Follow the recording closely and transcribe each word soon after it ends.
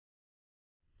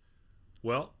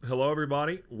Well, hello,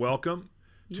 everybody. Welcome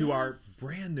to our Yes.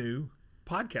 brand new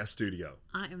podcast studio.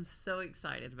 I am so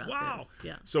excited about Wow. this.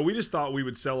 Yeah. So we just thought we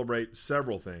would celebrate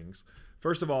several things.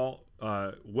 First of all,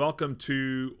 welcome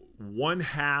to one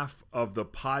half of the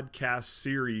podcast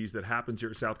series that happens here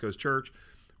at South Coast Church.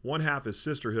 One half is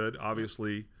Sisterhood,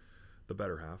 obviously the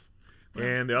better half.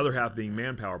 And the other half being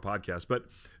Manpower Podcast. But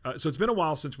so it's been a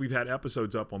while since we've had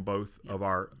episodes up on both of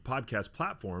our podcast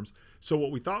platforms. So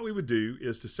what we thought we would do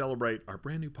is to celebrate our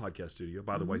brand new podcast studio.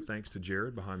 By the way, thanks to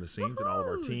Jared behind the scenes and all of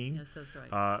our team Yes, that's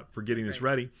right. for getting this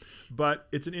ready. But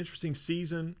it's an interesting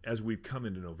season as we've come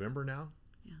into November now.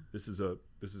 Yeah. This is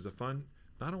a fun.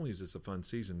 Not only is this a fun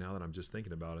season, now that I'm just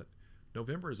thinking about it,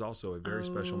 November is also a very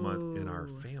special month in our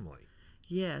family.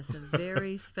 Yes, a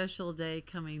very special day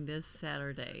coming this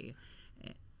Saturday.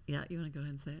 Yeah, you want to go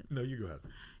ahead and say it? No, you go ahead.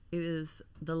 It is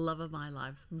the love of my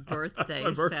life's birthday,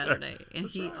 my birthday. Saturday. And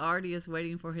That's he right. already is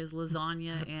waiting for his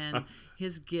lasagna and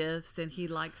his gifts, and he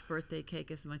likes birthday cake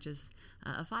as much as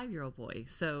a 5-year-old boy.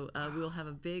 So we'll have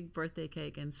a big birthday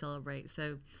cake and celebrate.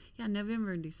 So, yeah,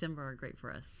 November and December are great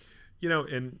for us. You know,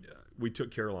 and we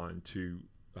took Caroline to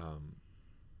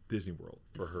Disney World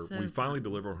for her. So We finally fun.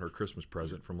 delivered on her Christmas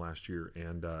present from last year,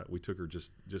 and we took her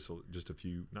just a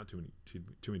few, not too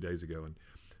many days ago, and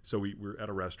so we were at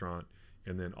a restaurant,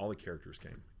 and then all the characters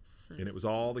came, So and it was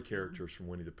all the characters from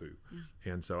Winnie the Pooh.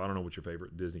 Yeah. And so I don't know what your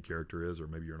favorite Disney character is, or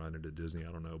maybe you're not into Disney.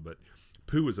 I don't know, but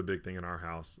Pooh was a big thing in our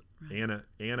house. Right. Anna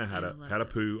had Anna a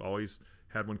loved Pooh, always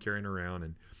had one carrying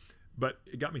around, but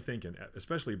it got me thinking,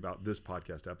 especially about this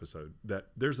podcast episode, that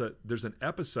there's an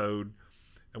episode,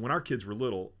 and when our kids were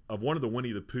little, of one of the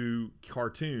Winnie the Pooh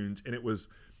cartoons, and it was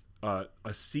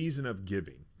a season of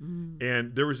giving.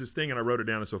 And there was this thing, and I wrote it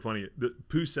down. It's so funny.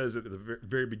 Pooh says it at the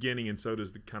very beginning, and so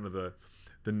does the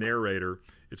narrator.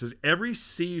 It says every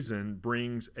season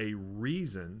brings a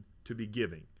reason to be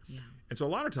giving. Yeah. And so a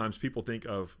lot of times people think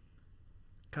of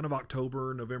kind of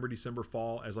October, November, December,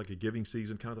 fall as like a giving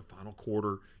season, kind of the final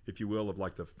quarter, if you will, of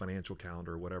like the financial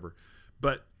calendar or whatever.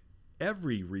 But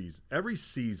every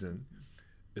season,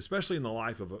 especially in the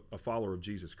life of a follower of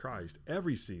Jesus Christ,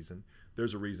 every season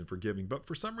there's a reason for giving. But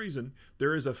for some reason,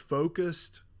 there is a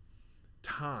focused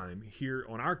time here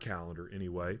on our calendar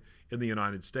anyway, in the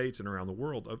United States and around the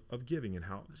world of giving and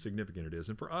how significant it is.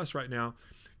 And for us right now,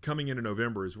 coming into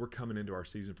November, as we're coming into our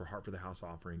season for Heart for the House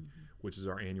offering, which is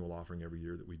our annual offering every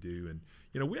year that we do. And,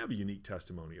 you know, we have a unique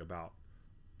testimony about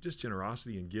just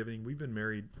generosity and giving. We've been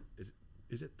married,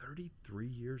 is it 33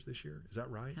 years this year? Is that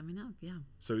right? Coming up, yeah.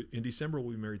 So in December,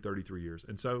 we'll be married 33 years.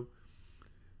 And so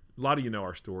a lot of you know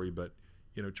our story, but,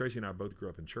 you know, Tracy and I both grew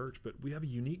up in church, but we have a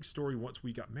unique story once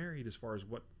we got married as far as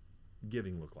what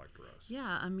giving looked like for us.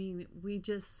 Yeah, I mean, we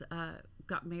just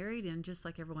got married, and just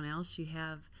like everyone else, you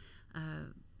have,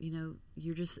 you know,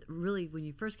 you're just really, when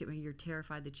you first get married, you're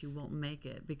terrified that you won't make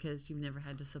it because you've never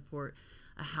had to support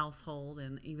a household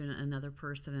and even another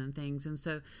person and things. And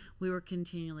so we were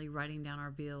continually writing down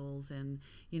our bills, and,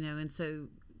 you know, and so,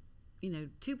 you know,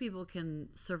 two people can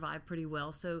survive pretty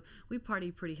well. So we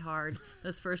partied pretty hard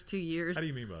those first 2 years. How do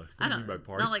you mean by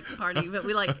party? Not like party, but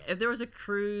we like, if there was a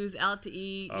cruise out to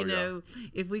eat, you know, yeah.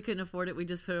 if we couldn't afford it, we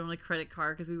just put it on a credit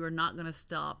card because we were not going to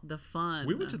stop the fun.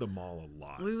 We went to the mall a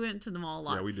lot. We went to the mall a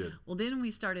lot. Yeah, we did. Well, then we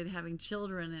started having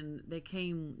children, and they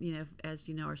came, you know, as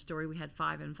you know our story, we had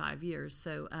 5 in 5 years.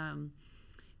 So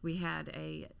we had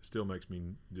a... Still makes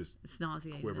me just It's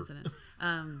nauseating, quiver. isn't it?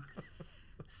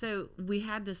 So we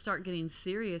had to start getting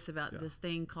serious about this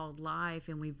thing called life,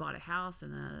 and we bought a house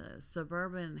in a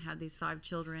suburban and had these 5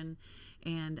 children.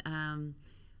 And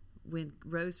when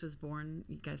Rose was born,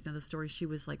 you guys know the story, she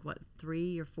was like, what,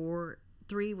 3 or 4?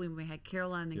 3 when we had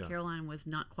Caroline, then Caroline was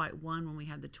not quite 1 when we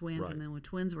had the twins, Right. and then when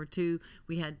twins were 2,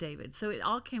 we had David. So it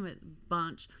all came at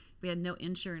bunch. We had no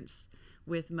insurance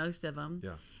with most of them.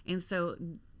 Yeah. And so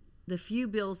the few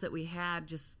bills that we had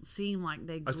just seemed like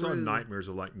they grew. I still have nightmares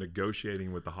of like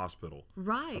negotiating with the hospital.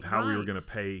 Right. Of how we were right. going to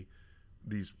pay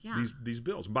these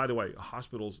bills. And by the way,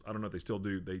 hospitals, I don't know if they still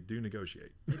do, they do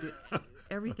negotiate. They do.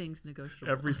 Everything's negotiable.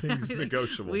 Everything's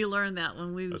negotiable. We learned that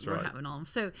when we That's were right. having all them.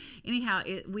 So anyhow,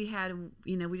 we had,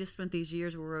 you know, we just spent these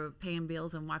years where we were paying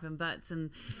bills and wiping butts,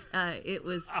 and it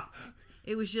was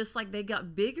it was just like they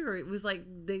got bigger. It was like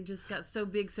they just got so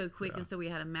big so quick, and so we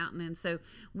had a mountain. And so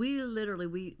we literally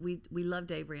we love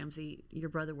Dave Ramsey. Your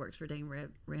brother works for Dave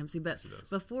Ramsey, but Yes, he does.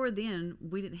 before then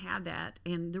we didn't have that,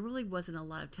 and there really wasn't a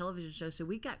lot of television shows. So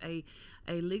we got a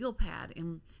legal pad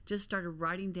and just started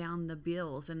writing down the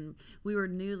bills, and we were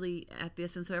newly at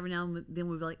this, and so every now and then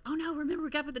we'd be like, oh no, remember we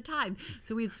got to put the tithe.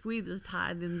 So we'd squeeze the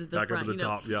tithe into the Back front, up at the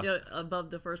top, yeah. above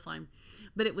the first line.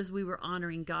 But it was, we were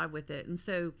honoring God with it. And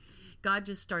so, God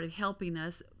just started helping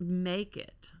us make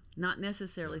it, not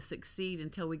necessarily succeed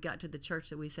until we got to the church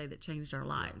that we say that changed our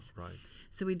lives. Right.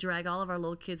 So we drag all of our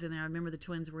little kids in there. I remember the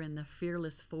twins were in the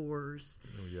Fearless Fours.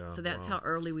 Oh, yeah. So that's Wow. how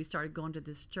early we started going to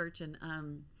this church.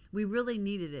 And we really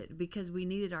needed it because we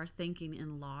needed our thinking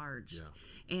enlarged.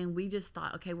 Yeah. And we just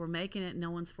thought, okay, we're making it. No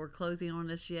one's foreclosing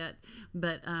on us yet.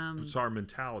 But So our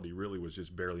mentality really was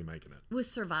just barely making it. it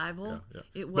was survival. Yeah.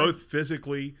 It was, Both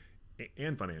physically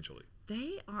and financially.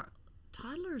 they are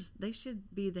toddlers. They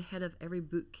should be the head of every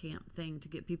boot camp thing to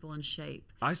get people in shape.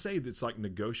 I say that's like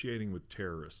negotiating with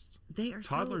terrorists. They are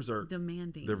Toddlers so are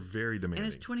demanding. They're very demanding.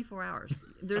 And it's 24 hours.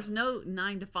 There's no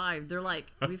 9 to 5. They're like,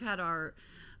 we've had our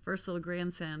first little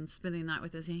grandson spending the night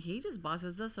with us, and he just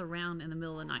bosses us around in the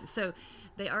middle of the night. So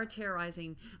they are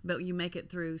terrorizing, but you make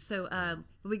it through. So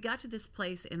we got to this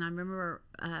place, and I remember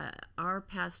our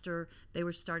pastor, they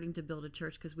were starting to build a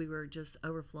church because we were just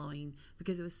overflowing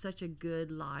because it was such a good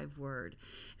live word.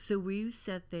 So we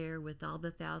sat there with all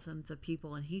the thousands of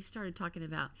people, and he started talking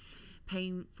about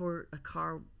paying for a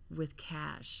car with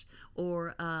cash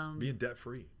or being debt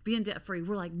free.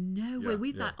 We're like, no way.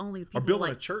 We thought only people or building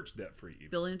like a church debt free.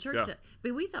 building a church Yeah. debt.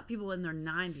 But we thought people in their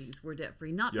 90s were debt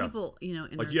free, not Yeah. people, in Like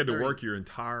their you had to 30s. work your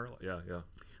entire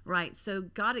Right. So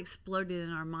God exploded in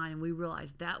our mind, and we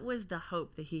realized that was the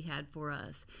hope that he had for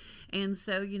us. And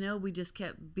so, we just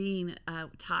kept being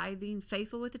tithing,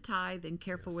 faithful with the tithe and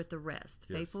careful with the rest.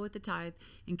 Yes. Faithful with the tithe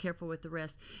and careful with the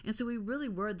rest. And so we really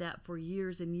were that for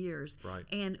years and years. Right.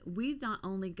 And we not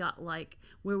only got like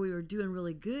where we were doing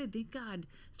really good, then God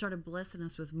started blessing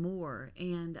us with more.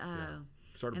 And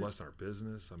started blessing our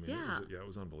business. I mean, it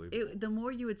was unbelievable. the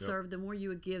more you would serve, the more you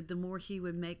would give, the more he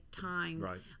would make time.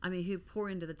 Right. I mean, he would pour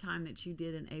into the time that you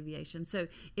did in aviation. So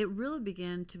it really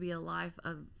began to be a life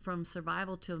of from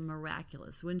survival to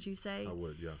miraculous, wouldn't you say? I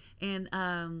would, yeah.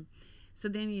 And so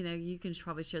then, you can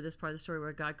probably share this part of the story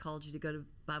where God called you to go to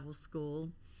Bible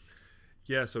school.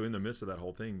 Yeah, so in the midst of that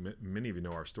whole thing, many of you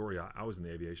know our story. I was in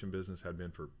the aviation business, had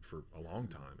been for a long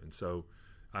time. And so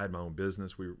I had my own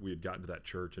business. We had gotten to that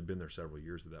church, had been there several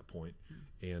years at that point.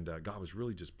 And God was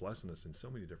really just blessing us in so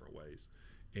many different ways.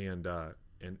 And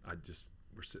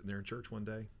we're sitting there in church one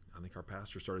day. I think our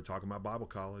pastor started talking about Bible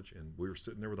college, and we were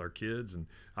sitting there with our kids, and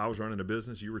I was running a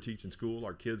business. You were teaching school.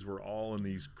 Our kids were all in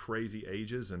these crazy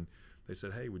ages, and they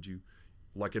said, hey, would you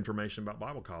like information about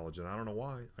Bible college? And I don't know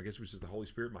why. I guess it was just the Holy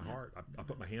Spirit in my heart. I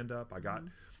put my hand up. I got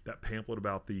that pamphlet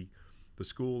about the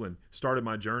school and started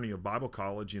my journey of Bible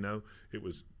college. It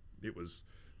was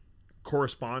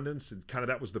correspondence, and kind of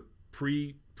that was the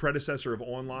predecessor of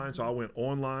online. So I went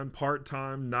online,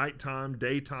 part-time, nighttime,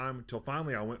 daytime, until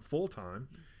finally I went full-time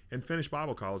and finished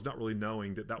Bible college, not really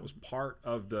knowing that was part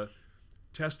of the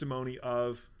testimony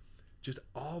of just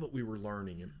all that we were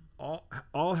learning and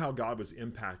all how God was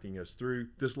impacting us through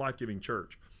this life-giving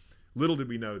church. Little did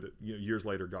we know that years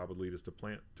later God would lead us to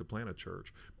plant a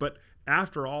church. But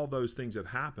after all those things have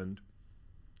happened,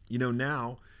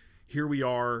 now here we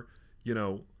are.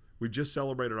 We've just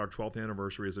celebrated our 12th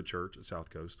anniversary as a church at South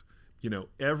Coast.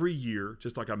 Every year,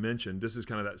 just like I mentioned, this is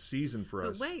kind of that season for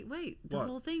us. But wait. The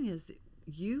whole thing is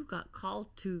you got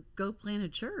called to go plant a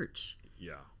church.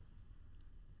 Yeah.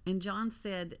 And John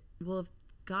said, well, if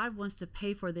God wants to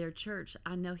pay for their church,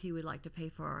 I know he would like to pay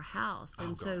for our house.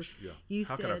 And you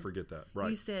How said, could I forget that? Right.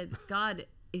 You said, God,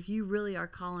 if you really are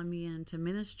calling me into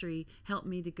ministry, help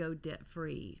me to go debt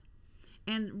free.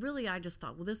 And really, I just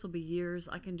thought, well, this will be years.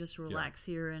 I can just relax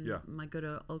here and go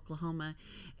to Oklahoma.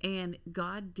 And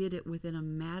God did it within a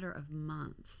matter of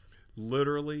months.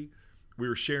 Literally, we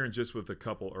were sharing just with a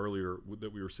couple earlier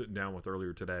that we were sitting down with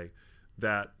earlier today,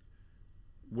 that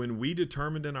when we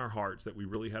determined in our hearts that we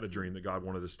really had a dream that God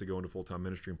wanted us to go into full-time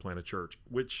ministry and plant a church,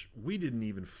 which we didn't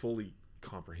even fully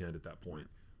comprehend at that point,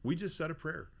 we just said a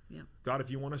prayer. Yeah. God, if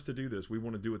you want us to do this, we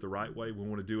want to do it the right way. We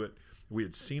want to do it. We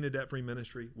had seen a debt-free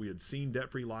ministry. We had seen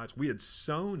debt-free lives. We had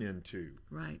sown into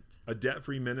a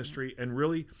debt-free ministry. And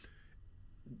really,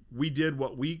 we did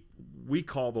what we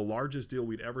call the largest deal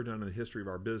we'd ever done in the history of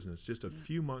our business just a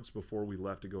few months before we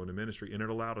left to go into ministry. And it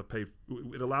allowed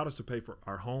us to pay for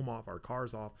our home off, our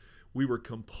cars off. We were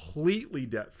completely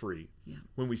debt-free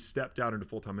when we stepped out into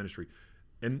full-time ministry.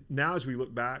 And now as we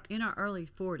look back, in our early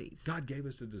 40s, God gave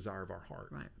us the desire of our heart.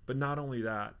 Right. But not only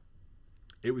that,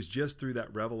 it was just through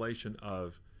that revelation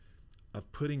of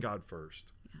putting God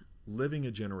first, living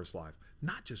a generous life,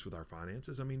 not just with our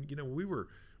finances. I mean,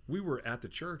 we were at the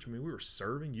church. I mean, we were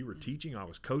serving, you were teaching, I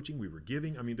was coaching, we were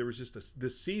giving. I mean, there was just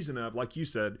this season of, like you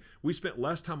said, we spent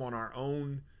less time on our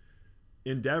own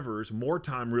endeavors, more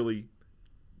time really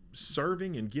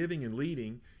serving and giving and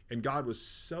leading. And God was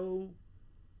so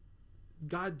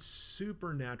God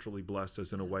supernaturally blessed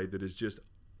us in a way that is just,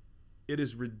 it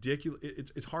is ridiculous.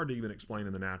 It's hard to even explain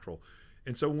in the natural.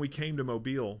 And so when we came to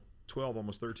Mobile 12,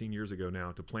 almost 13 years ago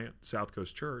now, to plant South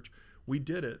Coast Church, we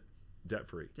did it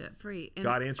debt-free. Debt-free. And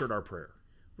God answered our prayer.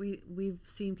 We've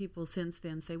seen people since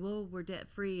then say, well, we're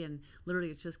debt-free, and literally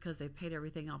it's just because they paid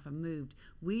everything off and moved.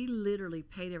 We literally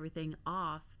paid everything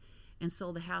off and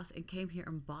sold the house and came here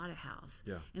and bought a house.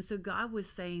 Yeah. And so God was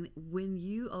saying, when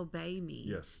you obey me,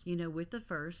 Yes. with the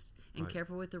first and Right.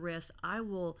 careful with the rest, I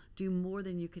will do more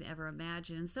than you can ever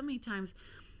imagine. And so many times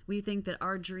we think that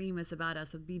our dream is about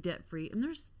us to be debt-free, and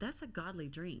that's a godly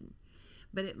dream.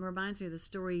 But it reminds me of the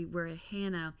story where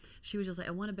Hannah, she was just like,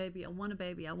 I want a baby, I want a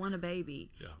baby, I want a baby.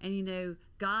 Yeah. And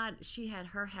God, she had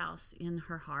her house in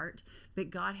her heart, but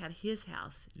God had his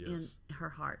house Yes. in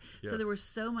her heart. Yes. So there was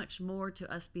so much more to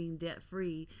us being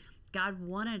debt-free. God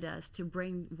wanted us to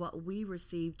bring what we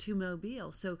received to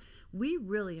Mobile. So we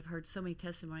really have heard so many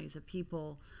testimonies of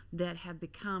people that have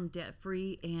become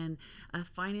debt-free and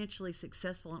financially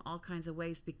successful in all kinds of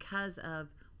ways because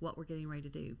of what we're getting ready to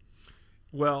do.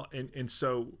 Well, and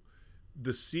so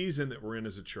the season that we're in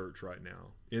as a church right now,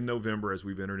 in November, as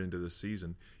we've entered into this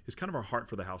season, is kind of our Heart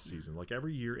for the House season. Like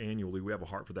every year annually, we have a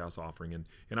Heart for the House offering. And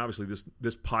obviously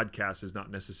this podcast is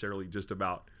not necessarily just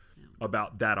about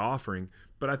that offering,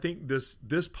 but I think this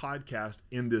podcast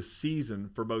in this season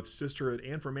for both sisterhood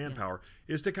and for Manpower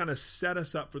is to kind of set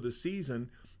us up for the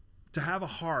season to have a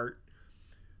heart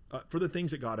for the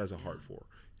things that God has a heart for.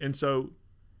 And so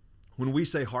when we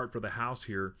say Heart for the House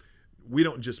here, we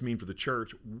don't just mean for the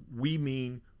church, we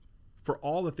mean for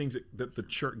all the things that the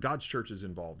church, God's church, is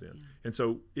involved in. Yeah. And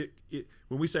so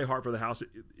when we say Heart for the House,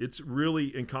 it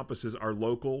really encompasses our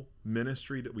local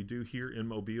ministry that we do here in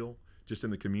Mobile, just in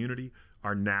the community,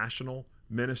 our national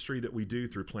ministry that we do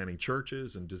through planting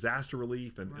churches and disaster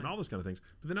relief and all those kind of things,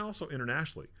 but then also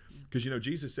internationally. Because,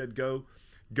 Jesus said, go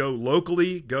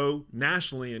locally, go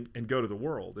nationally, and go to the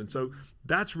world. And so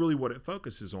that's really what it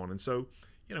focuses on. And so,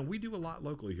 we do a lot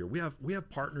locally here. We have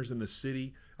partners in the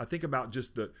city. I think about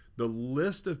just the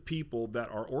list of people that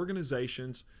are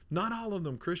organizations, not all of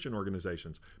them Christian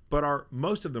organizations, but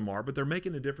most of them are, but they're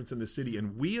making a difference in the city.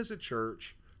 And we as a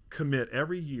church commit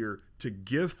every year to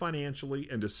give financially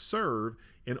and to serve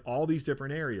in all these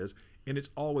different areas. And it's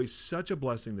always such a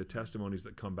blessing, the testimonies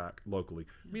that come back locally.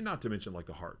 I mean, not to mention like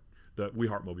the We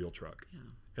Heart Mobile truck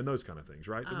and those kind of things,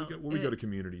 right? We go to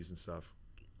communities and stuff.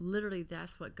 Literally,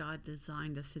 that's what God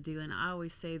designed us to do. And I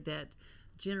always say that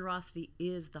generosity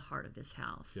is the heart of this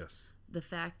house. Yes. The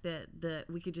fact that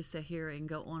we could just sit here and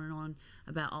go on and on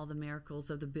about all the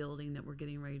miracles of the building that we're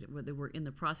getting ready to, that we're in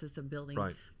the process of building,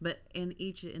 right. But in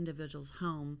each individual's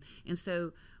home. And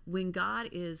so when God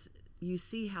you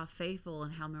see how faithful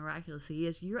and how miraculous He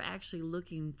is, you're actually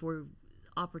looking for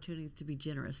opportunities to be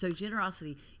generous. So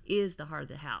generosity is the heart of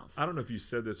the house. I don't know if you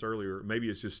said this earlier. Maybe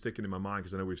it's just sticking in my mind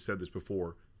because I know we've said this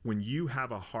before. When you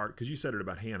have a heart, because you said it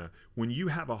about Hannah, when you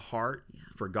have a heart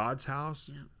for God's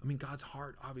house, I mean, God's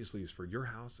heart obviously is for your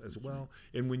house as well.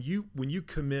 Right. And when you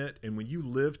commit and when you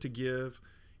live to give,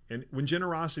 and when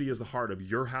generosity is the heart of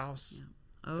your house,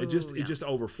 it just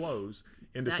overflows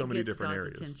into so many different God's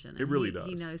areas. Attention. It really does.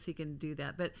 He knows He can do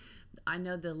that. But I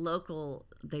know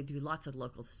they do lots of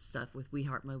local stuff with We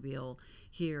Heart Mobile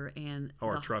here, and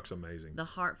our truck's amazing. The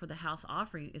Heart for the House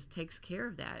offering takes care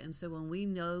of that. And so when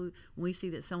we see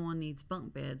that someone needs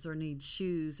bunk beds or needs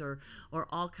shoes or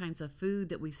all kinds of food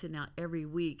that we send out every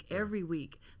week,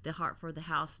 the Heart for the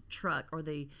House truck or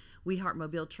the We Heart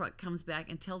Mobile truck comes back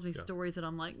and tells me stories that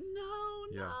I'm like,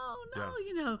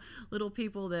 no, little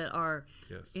people that are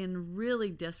in really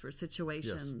desperate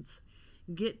situations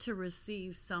get to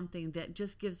receive something that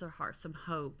just gives their heart some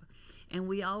hope. And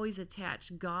we always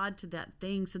attach God to that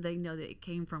thing so they know that it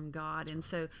came from God. And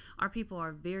so our people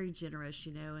are very generous,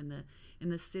 in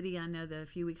the city. I know that a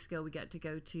few weeks ago we got to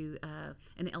go to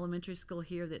an elementary school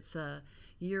here that's a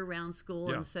year-round school.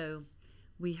 Yeah. And so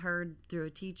we heard through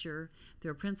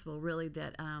a principal really,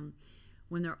 that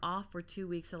when they're off for 2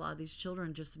 weeks, a lot of these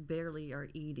children just barely are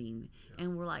eating. Yeah.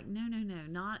 And we're like, no,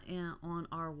 not on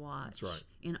our watch. That's right.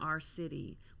 In our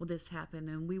city will this happen,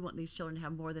 and we want these children to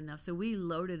have more than enough. So we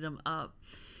loaded them up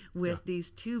with these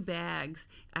 2 bags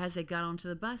as they got onto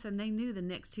the bus, and they knew the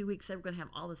next 2 weeks they were going to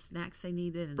have all the snacks they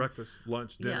needed. And breakfast,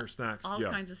 lunch, dinner, snacks. All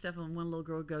kinds of stuff. And one little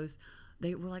girl goes,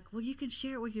 they were like, well, you can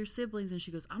share it with your siblings. And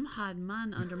she goes, I'm hiding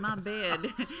mine under my bed.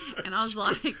 And I was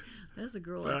like, that's a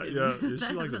girl.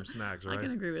 She likes them snacks, right? I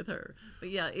can agree with her.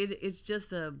 But yeah, it's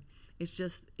It's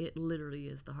just, it literally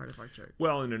is the heart of our church.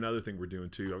 Well, and another thing we're doing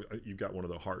too, you've got one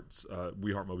of the hearts,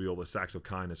 We Heart Mobile, the Sacks of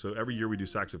Kindness. So every year we do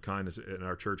Sacks of Kindness in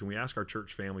our church, and we ask our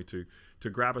church family to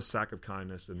grab a sack of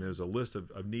kindness, and there's a list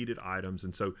of needed items.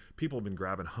 And so people have been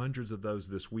grabbing hundreds of those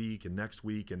this week and next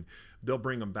week, and they'll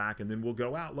bring them back, and then we'll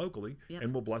go out locally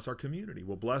and we'll bless our community.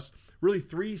 We'll bless really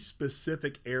 3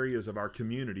 specific areas of our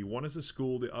community. One is a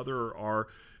school, the other are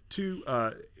 2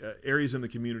 areas in the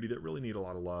community that really need a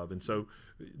lot of love. And so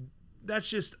that's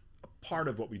just part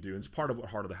of what we do. And it's part of what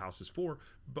Heart of the House is for,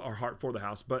 our Heart for the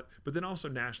House. But then also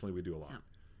nationally we do a lot.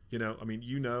 I mean,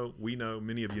 we know,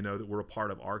 many of you know that we're a part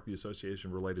of ARC, the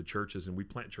Association of Related Churches, and we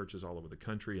plant churches all over the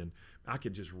country. And I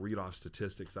could just read off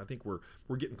statistics. I think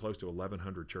we're getting close to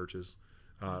 1,100 churches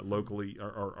locally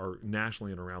or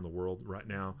nationally and around the world right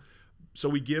now. So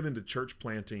we give into church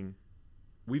planting.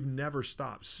 We've never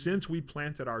stopped. Since we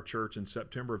planted our church in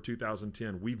September of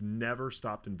 2010, we've never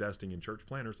stopped investing in church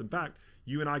planters. In fact,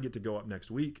 you and I get to go up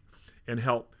next week and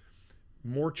help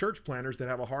more church planters that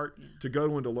have a heart to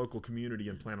go into local community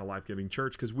and plant a life-giving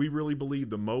church, because we really believe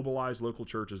the mobilized local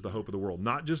church is the hope of the world.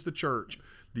 Not just the church,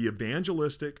 the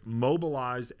evangelistic,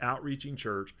 mobilized, outreaching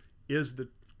church is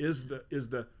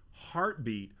the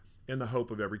heartbeat and the hope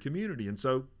of every community. And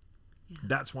so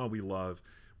that's why we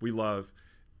love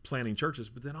planting churches,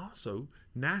 but then also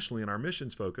nationally in our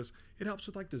missions focus, it helps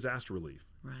with like disaster relief.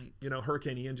 Right.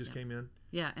 Hurricane Ian just came in.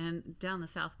 Yeah, and down the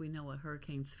south we know what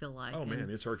hurricanes feel like. Oh man,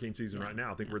 it's hurricane season right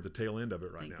now. I think we're at the tail end of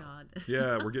it right now. Thank God.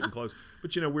 Yeah, we're getting close.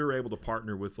 But we were able to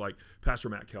partner with like Pastor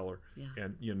Matt Keller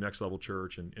and Next Level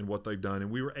Church and what they've done,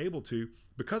 and we were able to,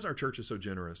 because our church is so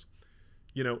generous,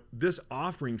 this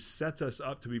offering sets us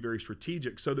up to be very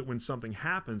strategic so that when something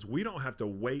happens, we don't have to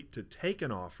wait to take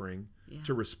an offering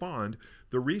to respond.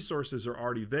 The resources are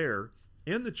already there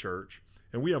in the church,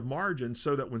 and we have margins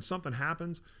so that when something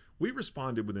happens, we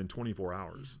responded within 24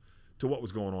 hours to what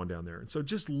was going on down there. And so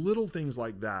just little things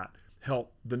like that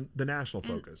help the national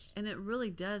focus. And it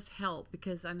really does help,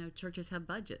 because I know churches have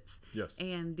budgets. Yes.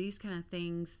 And these kind of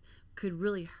things could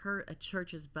really hurt a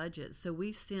church's budget. So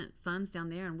we sent funds down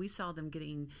there, and we saw them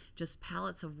getting just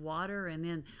pallets of water and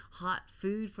then hot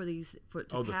food to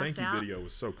pass out. The thank you video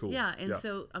was so cool. Yeah, and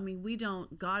so, I mean,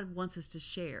 God wants us to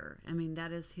share. I mean,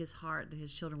 that is his heart, that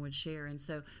his children would share. And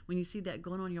so when you see that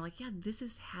going on, you're like, yeah, this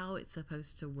is how it's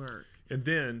supposed to work. And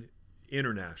then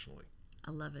internationally,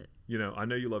 I love it. I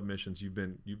know you love missions.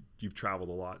 You've traveled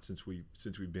a lot since we've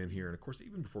been here, and of course,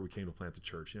 even before we came to plant the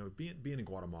church. Being in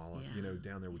Guatemala,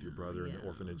 down there with your brother in the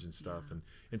orphanage and stuff,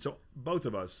 and so both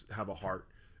of us have a heart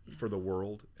for the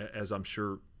world, as I'm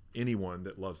sure anyone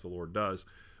that loves the Lord does.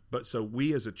 But so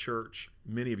we as a church,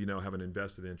 many of you know, have an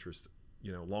invested interest,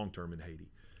 long term in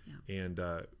Haiti, and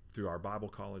through our Bible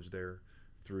college there,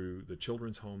 through the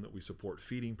children's home that we support,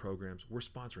 feeding programs, we're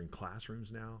sponsoring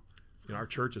classrooms now. Our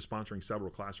church is sponsoring several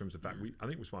classrooms. In fact, I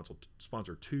think we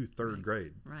sponsor 2 third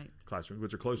grade classrooms,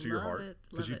 which are close to your heart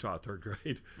because you taught third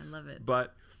grade. I love it.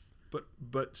 But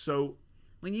so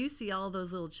when you see all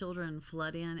those little children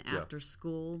flood in after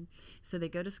school, so they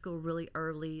go to school really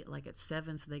early, like at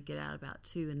 7, so they get out about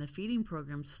 2, and the feeding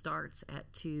program starts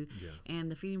at 2, and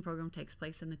the feeding program takes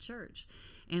place in the church,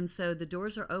 and so the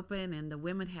doors are open, and the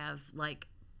women have like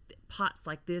pots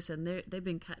like this, and they've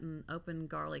been cutting open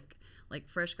garlic. Like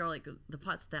fresh garlic, the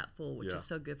pot's that full, which is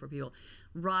so good for people.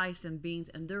 Rice and beans,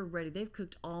 and they're ready. They've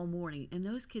cooked all morning, and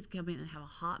those kids come in and have a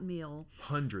hot meal.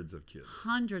 Hundreds of kids.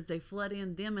 They flood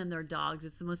in, them and their dogs.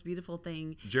 It's the most beautiful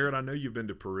thing. Jared, I know you've been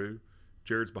to Peru.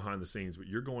 Jared's behind the scenes, but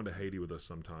you're going to Haiti with us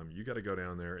sometime. You got to go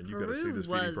down there, and you got to see this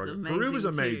feeding program. Peru was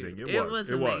amazing. It was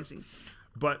amazing.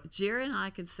 But Jared and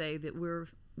I could say that we're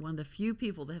one of the few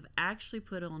people that have actually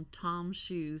put on Tom's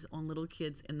shoes on little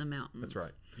kids in the mountains. That's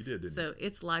right. You did, didn't you? So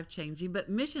it's life-changing. But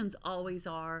missions always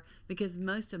are, because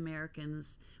most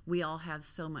Americans, we all have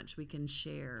so much we can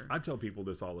share. I tell people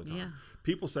this all the time.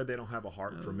 People say they don't have a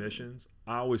heart for missions.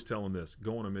 I always tell them this: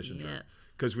 go on a mission trip.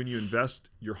 Because when you invest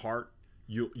your heart,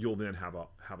 you'll then have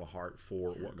a heart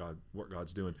for what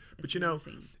God's doing. But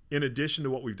amazing. In addition to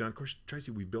what we've done, of course,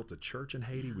 Tracy, we've built a church in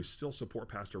Haiti. We still support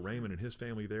Pastor Raymond and his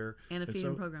family there, and a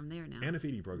feeding program there now. And a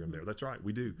feeding program there. That's right,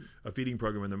 we do a feeding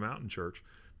program in the Mountain Church.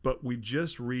 But we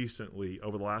just recently,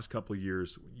 over the last couple of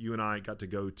years, you and I got to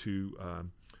go to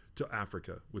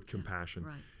Africa with Compassion.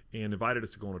 Right. And invited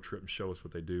us to go on a trip and show us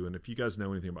what they do. And if you guys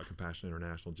know anything about Compassion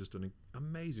International, just an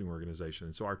amazing organization.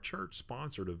 And so our church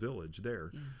sponsored a village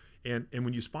there. And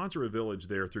when you sponsor a village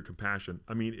there through Compassion,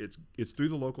 I mean, it's through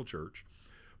the local church,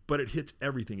 but it hits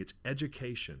everything. It's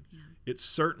education. It's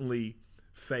certainly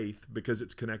faith because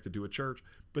it's connected to a church,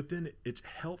 but then it's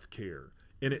health care.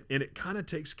 And it kind of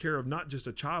takes care of not just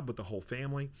a child, but the whole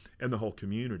family and the whole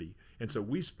community. And so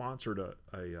we sponsored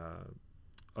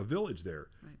a village there.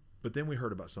 Right. But then we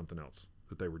heard about something else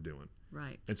that they were doing.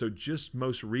 Right. And so just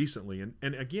most recently,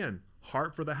 and again,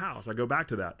 heart for the house. I go back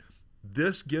to that.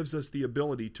 This gives us the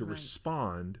ability to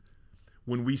respond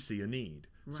when we see a need.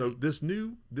 Right. So this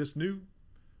new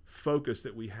focus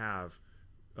that we have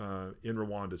in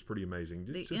Rwanda is pretty amazing.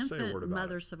 The just say a word Infant about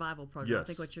Mother it. Survival Program, Yes. I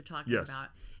think what you're talking Yes. about.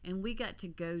 And we got to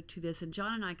go to this, and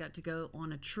John and I got to go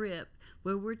on a trip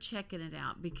where we're checking it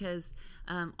out because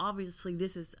obviously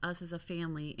this is us as a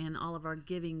family, and all of our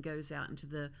giving goes out into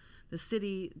the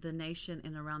city, the nation,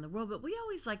 and around the world. But we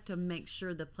always like to make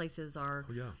sure the places are,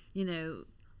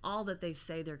 all that they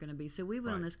say they're going to be. So we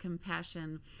went on this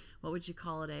compassion, what would you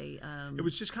call it? It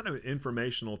was just kind of an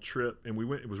informational trip, and we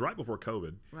went. It was right before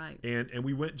COVID, right? And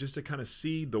we went just to kind of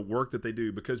see the work that they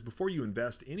do, because before you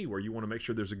invest anywhere, you want to make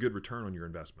sure there's a good return on your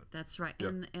investment. That's right,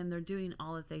 Yep. and they're doing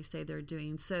all that they say they're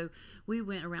doing. So we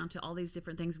went around to all these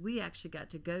different things. We actually got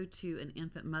to go to an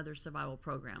Infant Mother Survival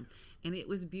Program, and it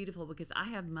was beautiful because I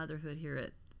have motherhood here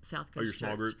at South Coast your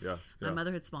small Church. group? Yeah. My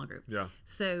motherhood small group. Yeah.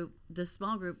 So the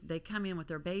small group, they come in with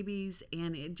their babies,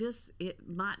 and it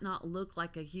might not look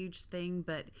like a huge thing,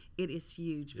 but it is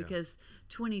huge because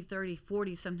 20, 30,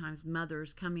 40 sometimes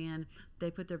mothers come in, they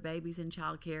put their babies in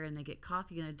childcare, and they get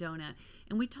coffee and a donut,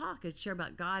 and we talk and share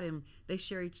about God, and they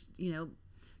share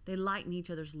they lighten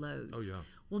each other's loads. Oh, yeah.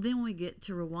 Well, then when we get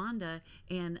to Rwanda,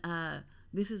 and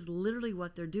this is literally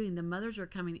what they're doing. The mothers are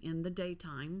coming in the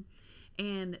daytime,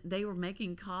 and they were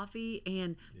making coffee,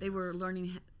 and they were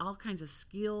learning all kinds of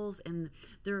skills, and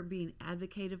they're being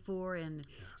advocated for, and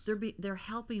they're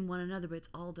helping one another, but it's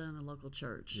all done in the local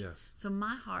church. Yes. So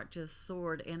my heart just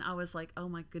soared, and I was like, oh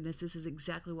my goodness, this is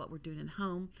exactly what we're doing at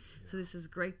home. So this is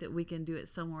great that we can do it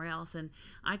somewhere else. And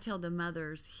I tell the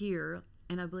mothers here,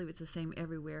 and I believe it's the same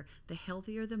everywhere, the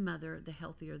healthier the mother, the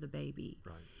healthier the baby.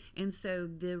 Right. And so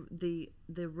the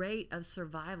rate of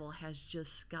survival has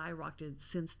just skyrocketed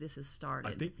since this has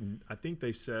started. I think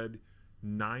they said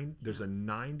there's a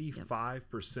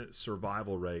 95%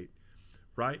 survival rate,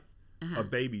 right, of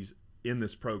babies in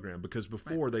this program, because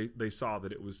before they saw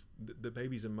that it was the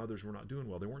babies and mothers were not doing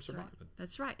well. They weren't surviving.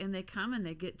 That's right. And they come and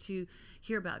they get to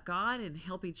hear about God and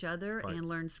help each other and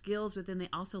learn skills, but then they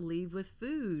also leave with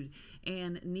food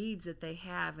and needs that they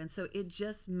have. And so it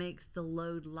just makes the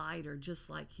load lighter,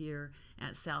 just like here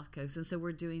at South Coast. And so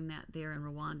we're doing that there in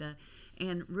Rwanda.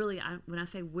 And really, when I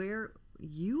say where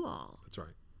you all, That's right.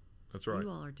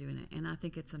 you all are doing it. And I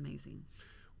think it's amazing.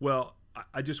 Well,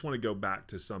 I just want to go back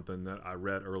to something that I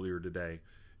read earlier today.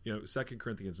 2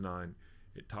 Corinthians 9,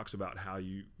 it talks about how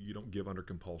you don't give under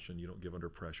compulsion, you don't give under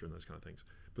pressure, and those kind of things.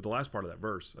 But the last part of that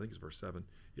verse, I think it's verse 7,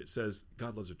 it says,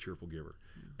 God loves a cheerful giver.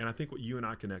 And I think what you and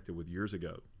I connected with years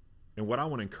ago, and what I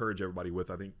want to encourage everybody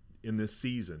with, I think, in this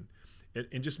season,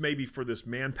 and just maybe for this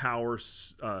Manpower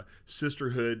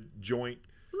Sisterhood joint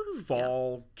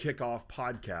fall kickoff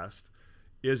podcast,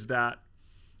 is that,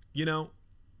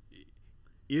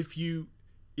 if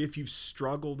you've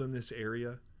struggled in this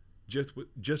area, just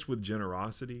with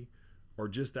generosity, or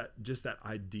just that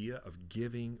idea of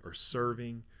giving or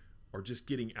serving, or just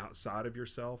getting outside of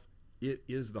yourself, it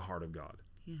is the heart of God.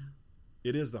 Yeah,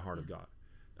 it is the heart of God.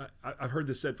 I've heard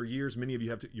this said for years. Many of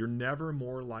you you're never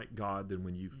more like God than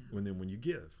when you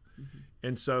give. Mm-hmm.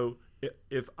 And so,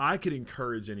 if I could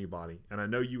encourage anybody, and I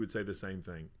know you would say the same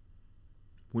thing,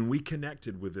 when we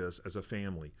connected with this as a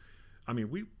family, I mean,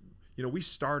 we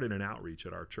started an outreach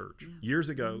at our church years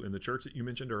ago in the church that you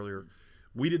mentioned earlier.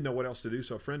 We didn't know what else to do,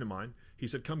 so a friend of mine, he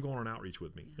said, come go on an outreach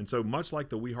with me. And so much like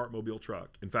the We Heart Mobile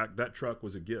truck, in fact, that truck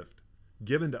was a gift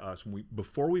given to us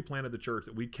before we planted the church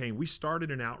that we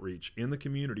started an outreach in the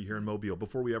community here in Mobile.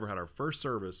 Before we ever had our first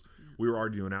service, we were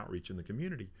already doing outreach in the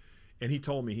community. And he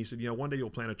told me, he said, one day you'll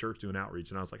plant a church, do an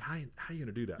outreach. And I was like, how are you going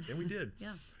to do that? And we did.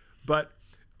 But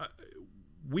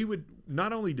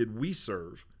not only did we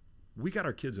serve, we got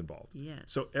our kids involved. Yes.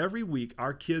 So every week,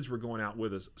 our kids were going out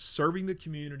with us, serving the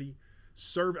community.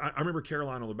 I remember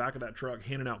Caroline on the back of that truck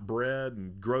handing out bread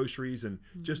and groceries and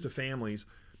just to families.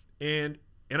 And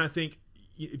I think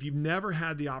if you've never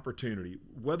had the opportunity,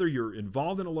 whether you're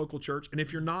involved in a local church, and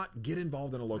if you're not, get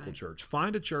involved in a local church.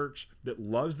 Find a church that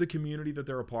loves the community that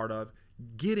they're a part of.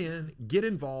 Get in, get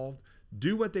involved,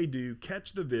 do what they do,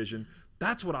 catch the vision.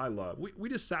 That's what I love. We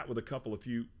just sat with a couple a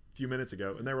few minutes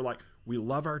ago, and they were like, we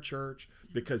love our church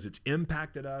because it's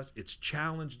impacted us, it's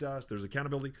challenged us, there's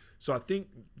accountability. So I think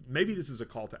maybe this is a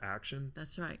call to action.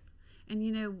 That's right.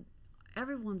 And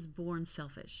everyone's born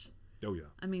selfish. Oh yeah.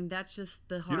 I mean, that's just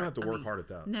the heart. You don't have to work hard at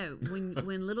that. No,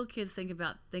 when little kids think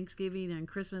about Thanksgiving and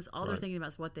Christmas, all they're thinking about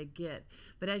is what they get.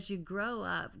 But as you grow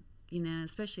up,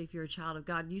 especially if you're a child of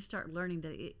God, you start learning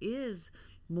that it is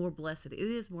more blessed. It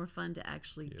is more fun to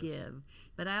actually give.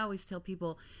 But I always tell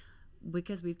people,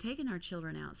 because we've taken our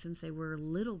children out since they were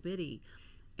little bitty,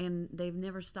 and they've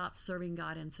never stopped serving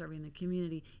God and serving the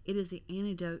community, it is the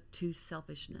antidote to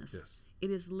selfishness. Yes. It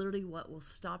is literally what will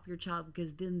stop your child,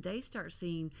 because then they start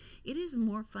seeing it is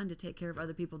more fun to take care of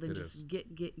other people than just get.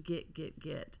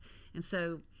 And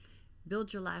so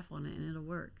build your life on it and it'll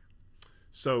work.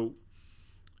 So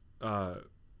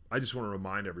I just want to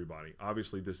remind everybody,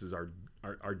 obviously this is our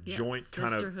joint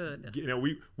kind sisterhood. of,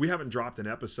 we haven't dropped an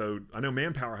episode. I know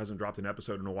Manpower hasn't dropped an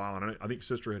episode in a while, and I think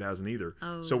Sisterhood hasn't either.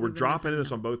 So we're dropping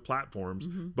this on both platforms,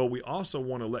 but we also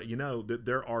want to let you know that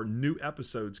there are new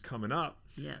episodes coming up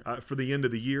for the end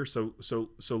of the year. So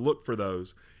look for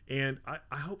those. And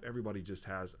I hope everybody just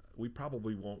we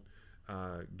probably won't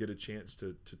get a chance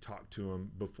to talk to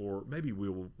them before, maybe we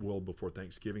will before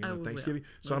Thanksgiving. Thanksgiving.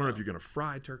 So I don't know if you're going to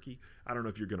fry turkey. I don't know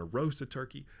if you're going to roast a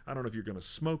turkey. I don't know if you're going to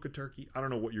smoke a turkey. I don't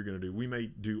know what you're going to do. We may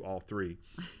do all three,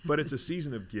 but it's a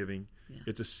season of giving.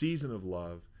 It's a season of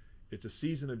love. It's a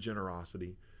season of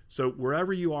generosity. So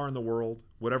wherever you are in the world,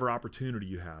 whatever opportunity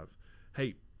you have,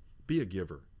 hey, be a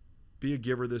giver. Be a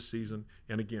giver this season.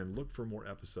 And again, look for more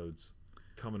episodes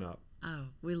coming up. Oh,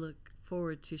 we look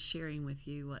forward to sharing with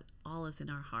you what all is in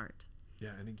our heart. Yeah,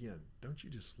 and again, don't you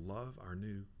just love our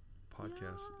new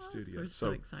podcast studio? We're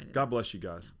so excited. God bless you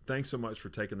guys. Thanks so much for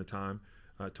taking the time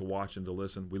to watch and to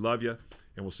listen. We love you,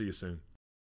 and we'll see you soon.